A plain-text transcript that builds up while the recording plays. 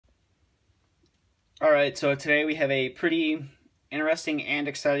Alright, so today we have a pretty interesting and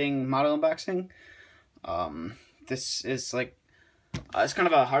exciting model unboxing. This is it's kind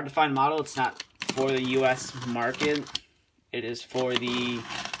of a hard to find model. It's not for the US market. It is for I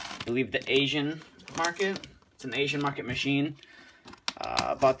believe the Asian market. It's an Asian market machine.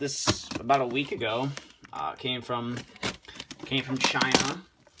 Bought this about a week ago. Came from China.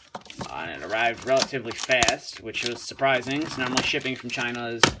 And it arrived relatively fast, which was surprising. So normally shipping from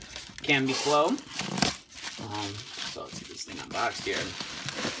China can be slow. So let's get this thing unboxed here.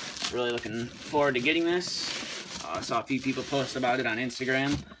 Really looking forward to getting this. I saw a few people post about it on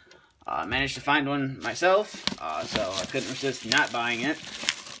Instagram. Managed to find one myself, so I couldn't resist not buying it,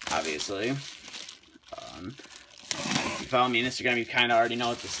 obviously. If you follow me on Instagram, you kind of already know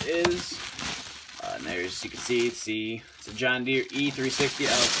what this is. And there's, you can see, it's a John Deere E360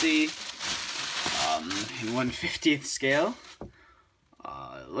 LC in 1/50th scale.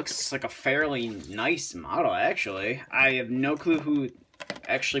 It looks like a fairly nice model, actually. I have no clue who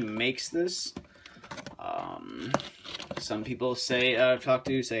actually makes this. Some people I've talked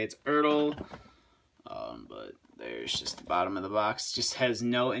to say it's Ertl, but there's just the bottom of the box. Just has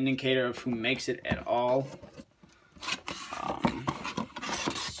no indicator of who makes it at all.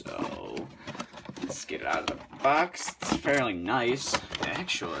 So let's get it out of the box. It's fairly nice,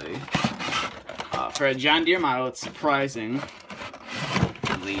 actually. For a John Deere model, it's surprising.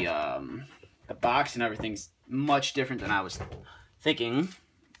 The box and everything's much different than I was thinking.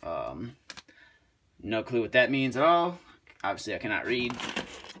 No clue what that means at all. Obviously, I cannot read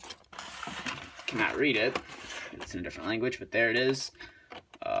it. It's in a different language, but there it is.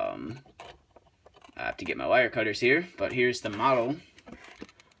 I have to get my wire cutters here, but here's the model.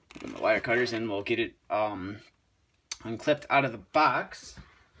 Get my wire cutters, and we'll get it unclipped out of the box.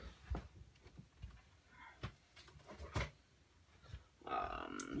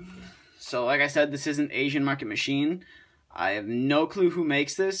 So like I said, this is an Asian market machine. I have no clue who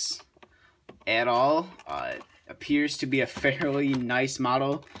makes this at all. It appears to be a fairly nice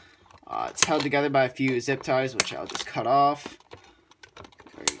model. It's held together by a few zip ties, which I'll just cut off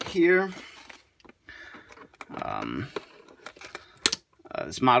right here.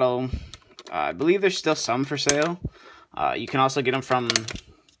 This model, I believe there's still some for sale. You can also get them from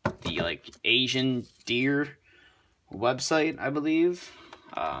the Asian Deere website, I believe.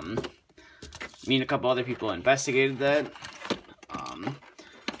 Me and a couple other people investigated that,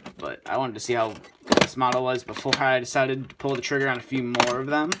 but I wanted to see how good this model was before I decided to pull the trigger on a few more of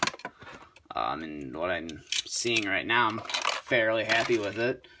them. And what I'm seeing right now, I'm fairly happy with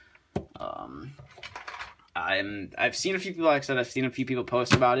it. I've seen a few people, like I said, I've seen a few people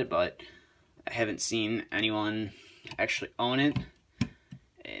post about it, but I haven't seen anyone actually own it.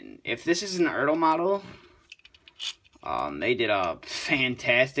 And if this is an Ertl model, they did a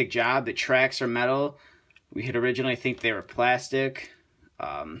fantastic job. The tracks are metal. We had originally think they were plastic.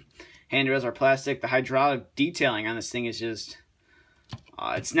 Handrails are plastic. The hydraulic detailing on this thing is just,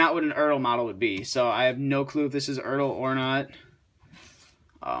 it's not what an Ertl model would be. So I have no clue if this is Ertl or not.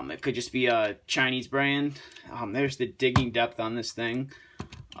 It could just be a Chinese brand. There's the digging depth on this thing.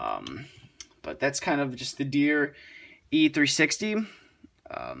 But that's kind of just the Deere E360.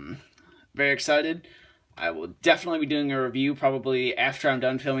 Very excited. I will definitely be doing a review probably after I'm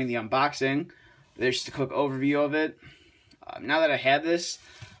done filming the unboxing. There's just a quick overview of it. Now that I have this,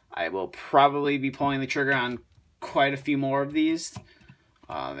 I will probably be pulling the trigger on quite a few more of these.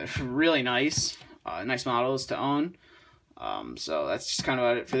 They're really nice. Nice models to own. So that's just kind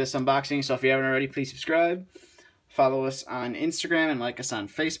of it for this unboxing. So if you haven't already, please subscribe. Follow us on Instagram and like us on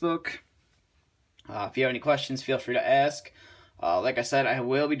Facebook. If you have any questions, feel free to ask. Like I said, I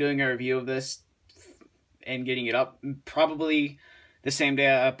will be doing a review of this and getting it up probably the same day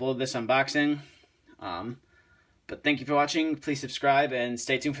I upload this unboxing. But thank you for watching. Please subscribe and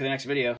stay tuned for the next video.